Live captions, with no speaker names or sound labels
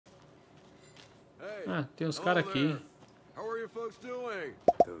Ah, tem uns caras aqui. How are you folks doing?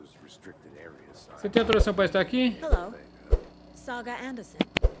 Those restricted areas. Você tem autorização para estar aqui? Hello. Saga Anderson.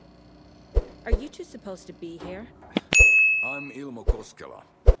 Are you two supposed to be here? I'm Ilmo Koskela.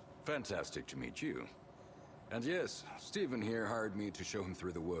 Fantastic to meet you. And yes, Stephen here hired me to show him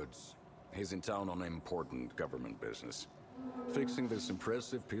through the woods. He's in town on important government business. Fixing this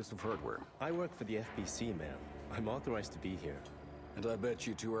impressive piece of hardware. I work for the FBC, ma'am. I'm authorized to be here. And I bet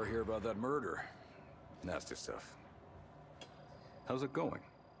you two are here about that murder. Nasty stuff. How's it going?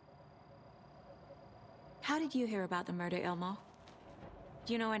 How did you hear about the murder, Ilmo?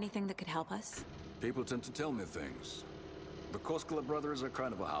 Do you know anything that could help us? People tend to tell me things. The Koskela brothers are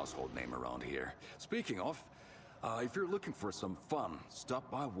kind of a household name around here. Speaking of, if you're looking for some fun, stop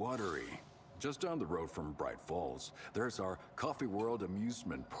by Watery. Just down the road from Bright Falls, there's our Coffee World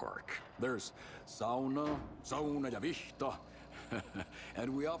amusement park. There's sauna ja vihta.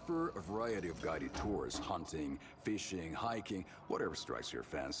 And we offer a variety of guided tours, hunting, fishing, hiking, whatever strikes your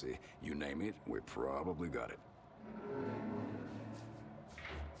fancy. You name it, we probably got it.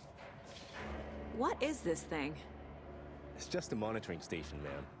 What is this thing? It's just a monitoring station,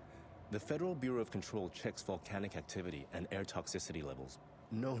 ma'am. The Federal Bureau of Control checks volcanic activity and air toxicity levels.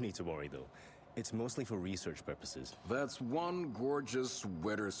 No need to worry, though. It's mostly for research purposes. That's one gorgeous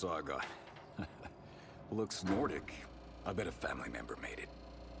weather saga. Looks Nordic. I bet a family member made it.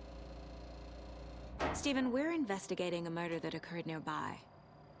 Stephen, we're investigating a murder that occurred nearby.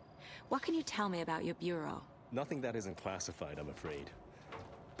 What can you tell me about your bureau? Nothing that isn't classified, I'm afraid.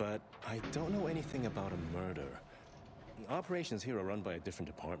 But I don't know anything about a murder. Operations here are run by a different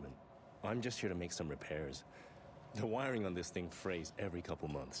department. I'm just here to make some repairs. The wiring on this thing frays every couple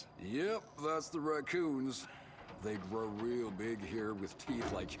months. Yep, that's the raccoons. They grow real big here with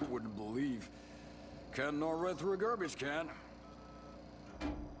teeth like you wouldn't believe. Can't gnaw right through a garbage can.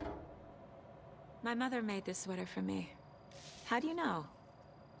 My mother made this sweater for me. How do you know?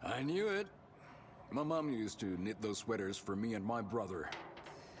 I knew it. My mom used to knit those sweaters for me and my brother.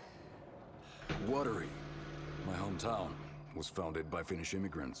 Watery, my hometown, was founded by Finnish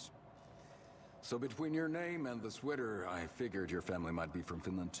immigrants. So between your name and the sweater, I figured your family might be from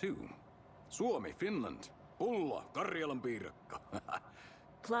Finland too. Suomi, Finland. Pulla, Karjalan piirakka.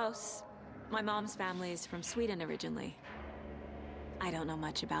 Close. My mom's family is from Sweden originally. I don't know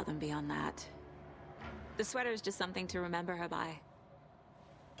much about them beyond that. The sweater is just something to remember her by.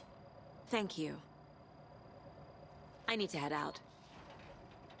 Thank you. I need to head out.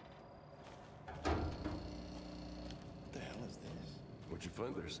 What the hell is this? What'd you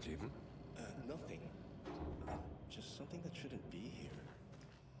find there, Stephen? Nothing. Just something that shouldn't be here.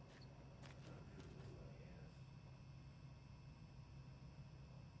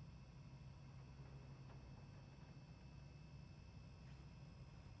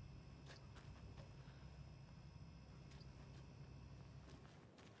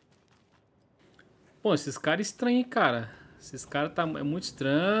 Bom, esses caras estranhos, hein, cara. Esses caras é muito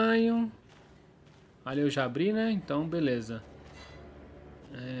estranho. Ali eu já abri, né? Então, beleza.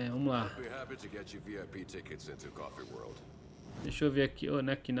 Vamos lá. Deixa eu ver aqui. Oh,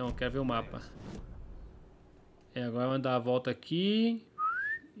 não é aqui não, eu quero ver o mapa. Agora vamos dar a volta aqui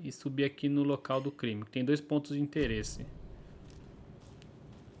e subir aqui no local do crime. Tem 2 pontos de interesse.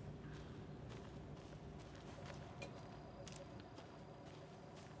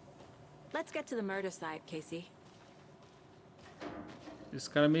 Let's get to the murder site, Casey. Esse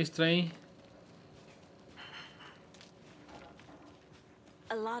cara é meio estranho, hein?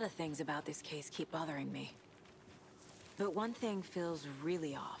 A lot of things about this case keep bothering me. But one thing feels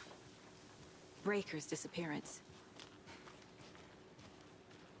really off. Breaker's disappearance.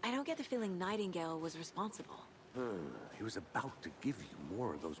 I don't get the feeling Nightingale was responsible. He was about to give you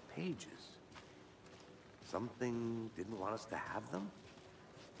more of those pages. Something didn't want us to have them?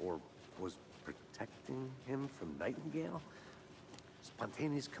 Or was protecting him from Nightingale?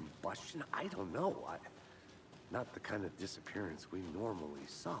 Spontaneous combustion? I don't know. Not the kind of disappearance we normally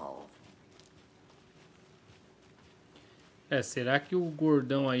solve. Será que o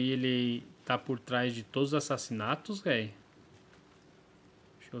gordão aí, ele tá por trás de todos os assassinatos, velho?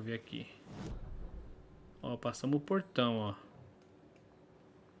 Deixa eu ver aqui. Ó, passamos o portão, ó.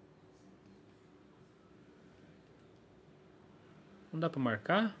 Não dá pra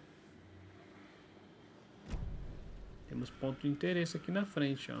marcar? Temos ponto de interesse aqui na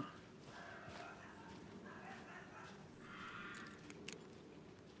frente, ó.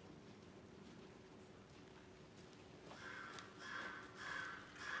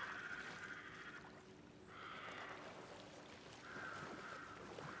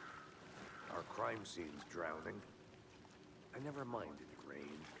 Our crime scene's drowning. I never minded it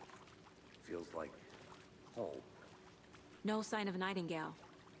rained. feels like home. No sign of Nightingale.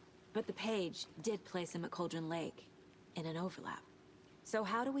 But the page did place him at Cauldron Lake, in an overlap. So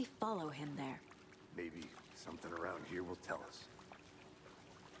how do we follow him there? Maybe something around here will tell us.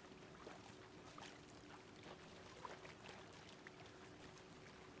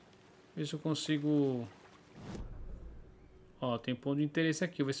 Ver se eu consigo... Ó, tem ponto de interesse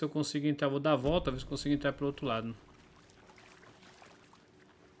aqui. Vou ver se eu consigo entrar. Vou dar a volta, ver se eu consigo entrar pelo outro lado.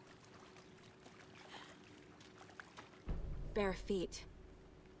 Bare feet.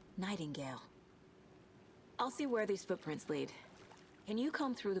 Nightingale. I'll see where these footprints lead. Can you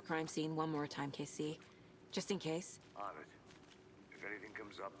comb through the crime scene one more time, KC? Just in case? On it. If anything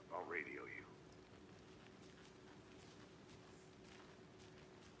comes up, I'll radio you.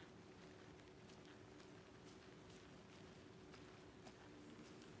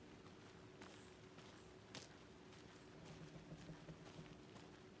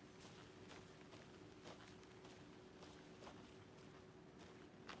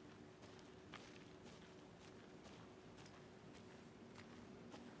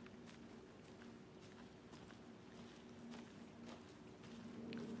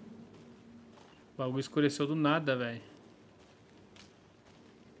 O bagulho escureceu do nada, velho.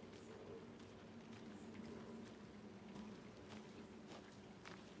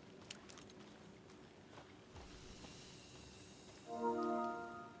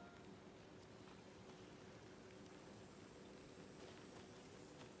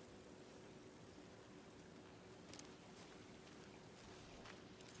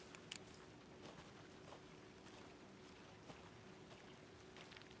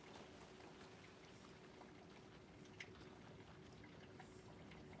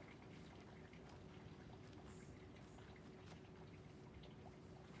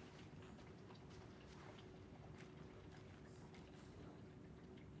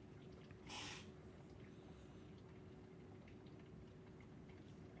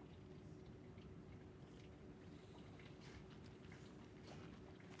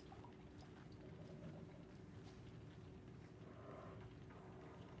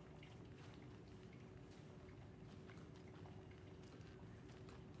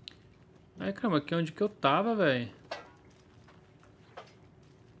 Ai, caramba, aqui é onde que eu tava, velho.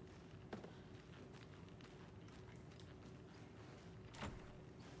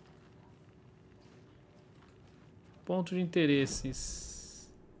 Ponto de interesses.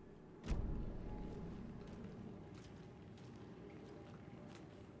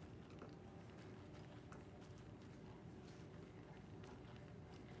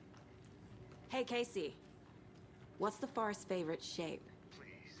 Hey, Casey. What's the forest's favorite shape?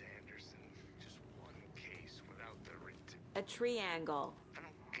 Please, Anderson. Just one case without the A triangle. I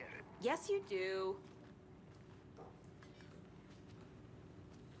don't get it. Yes, you do.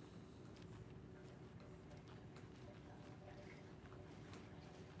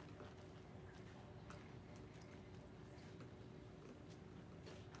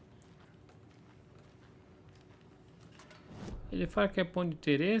 Ele fala que é ponto de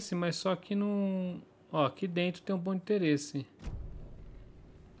interesse, mas só que não... Ó, aqui dentro tem um ponto de interesse.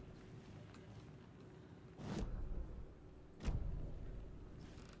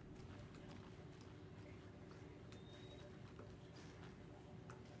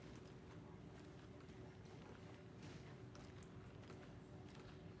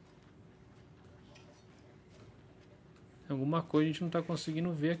 Alguma coisa a gente não tá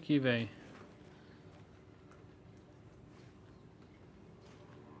conseguindo ver aqui, velho.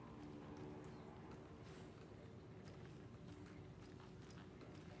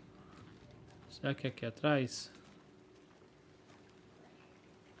 Será que é aqui atrás?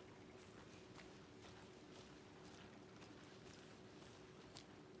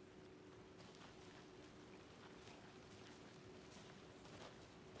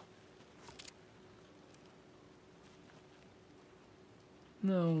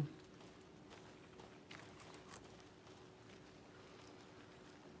 Não.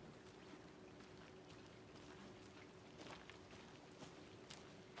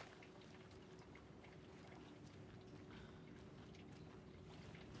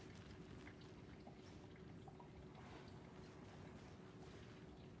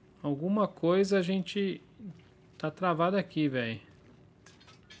 Alguma coisa a gente tá travado aqui, velho.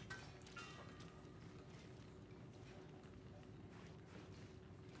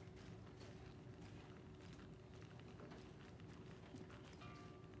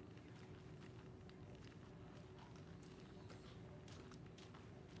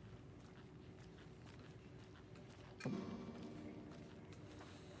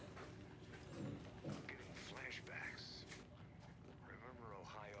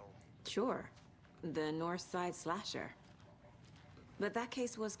 Sure. The North Side Slasher. But that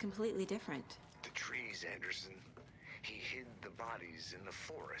case was completely different. The trees, Anderson. He hid the bodies in the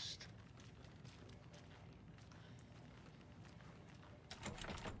forest.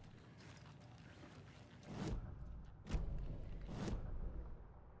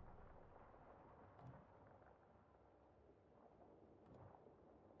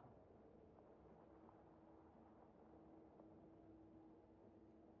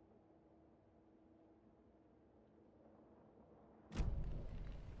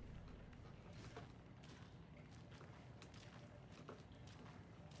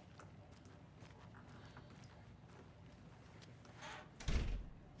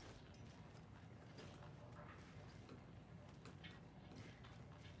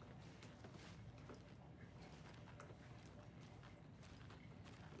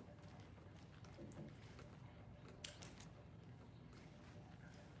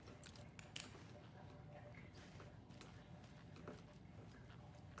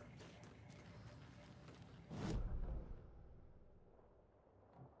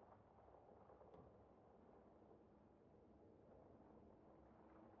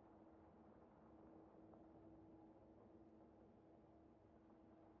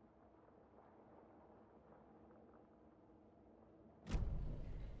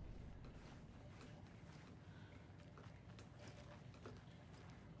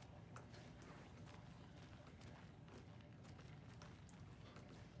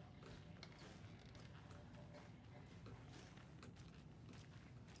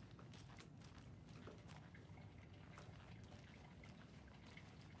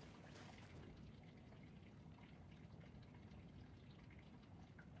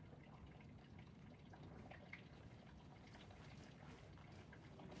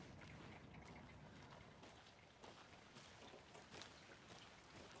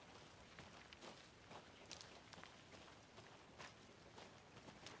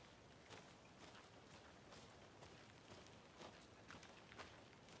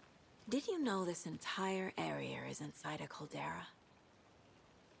 Did you know this entire area is inside a caldera?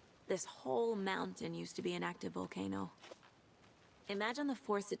 This whole mountain used to be an active volcano. Imagine the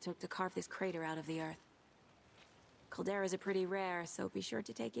force it took to carve this crater out of the earth. Calderas are pretty rare, so be sure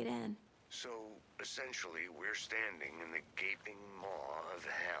to take it in. So, essentially, we're standing in the gaping maw of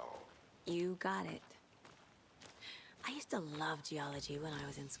hell. You got it. I used to love geology when I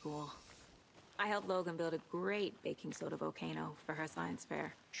was in school. I helped Logan build a great baking soda volcano for her science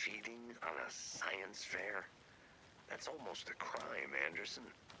fair. Cheating on a science fair? That's almost a crime, Anderson.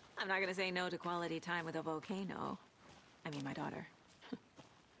 I'm not gonna say no to quality time with a volcano. I mean, my daughter.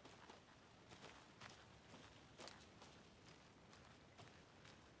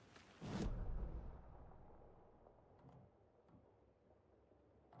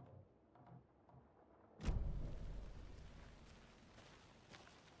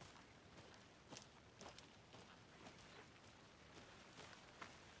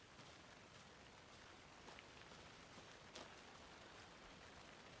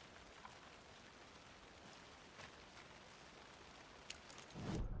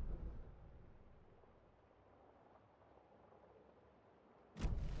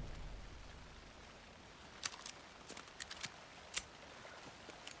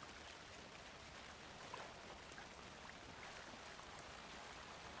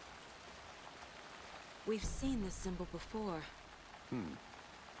 We've seen this symbol before.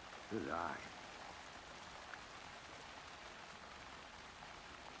 Good eye.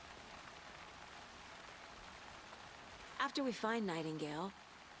 After we find Nightingale,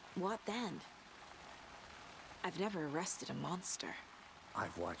 what then? I've never arrested a monster.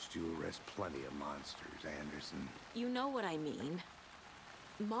 I've watched you arrest plenty of monsters, Anderson. You know what I mean.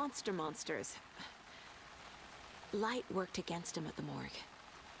 Monsters. Light worked against him at the morgue.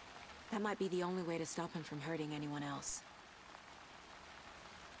 That might be the only way to stop him from hurting anyone else.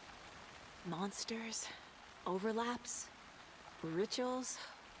 Monsters, overlaps, rituals.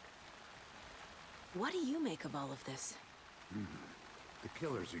 What do you make of all of this? The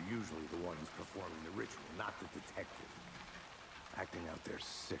killers are usually the ones performing the ritual, not the detective. Acting out their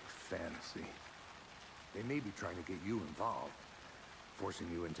sick fantasy. They may be trying to get you involved, forcing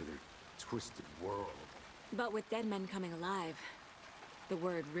you into their twisted world. But with dead men coming alive, the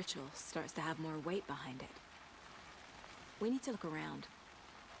word ritual starts to have more weight behind it. We need to look around,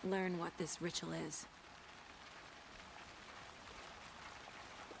 learn what this ritual is.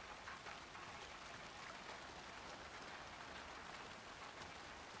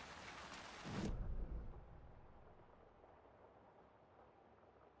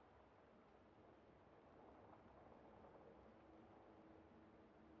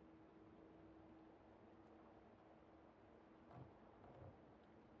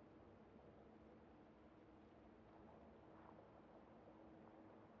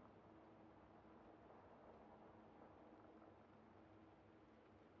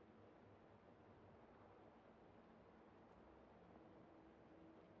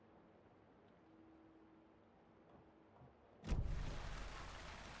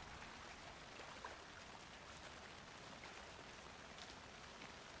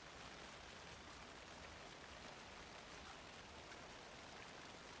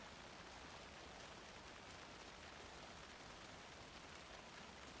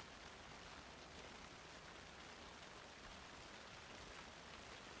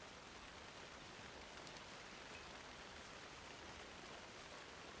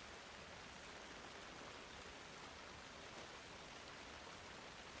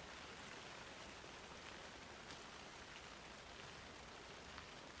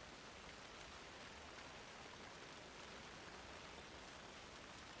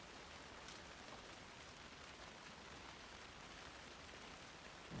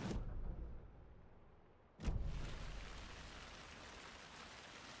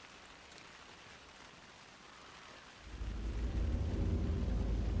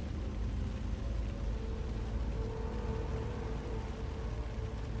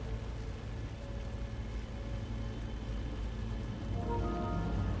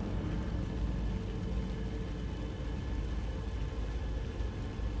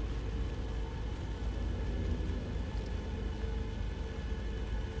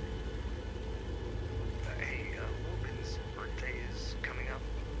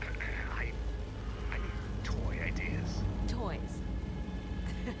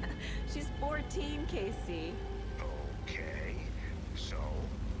 routine, Casey. Okay. So,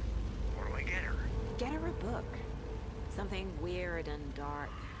 what do I get her? Get her a book. Something weird and dark.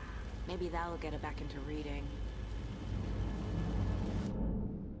 Maybe that'll get her back into reading.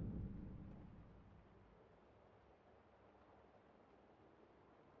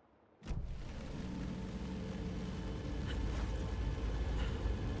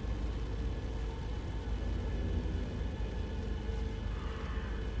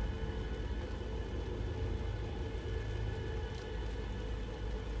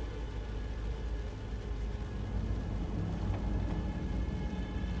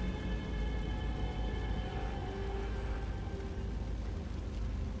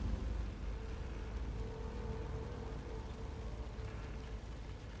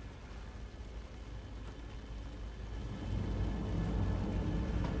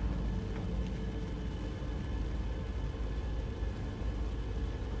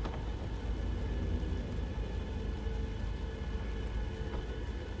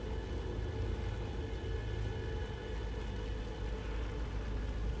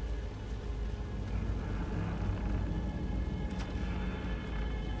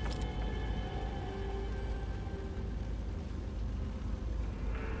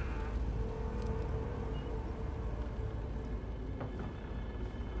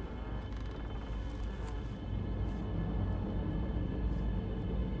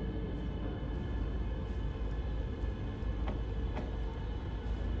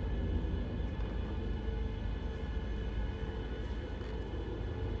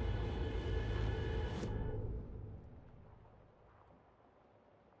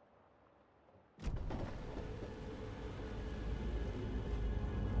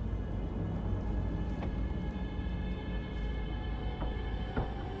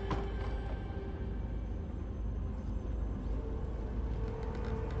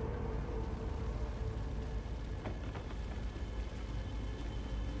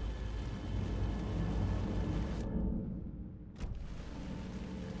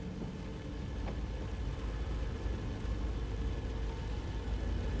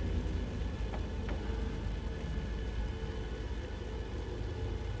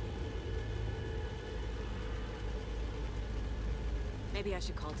 Maybe I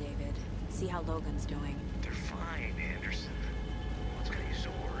should call David, see how Logan's doing. They're fine, Anderson. What's got you so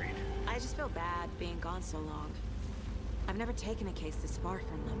worried? I just feel bad being gone so long. I've never taken a case this far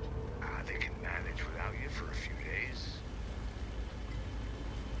from them. They can manage without you for a few days.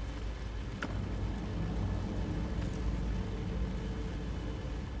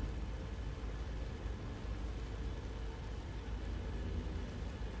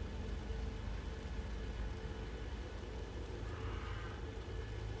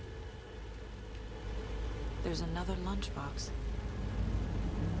 There's another lunchbox.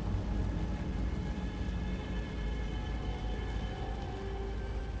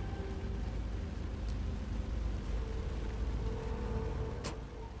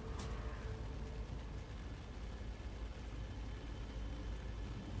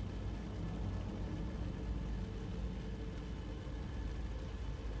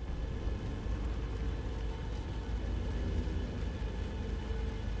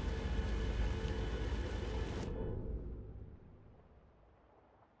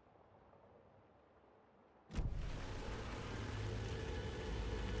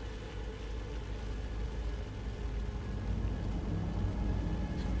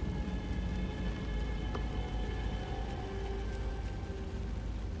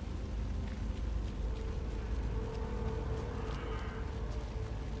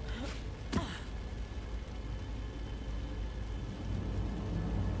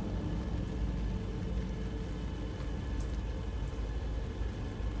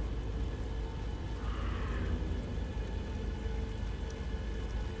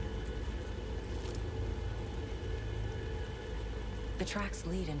 The tracks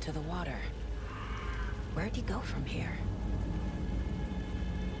lead into the water. Where'd he go from here?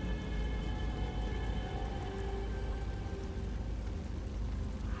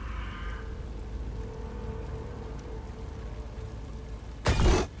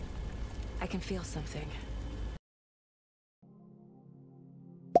 I can feel something.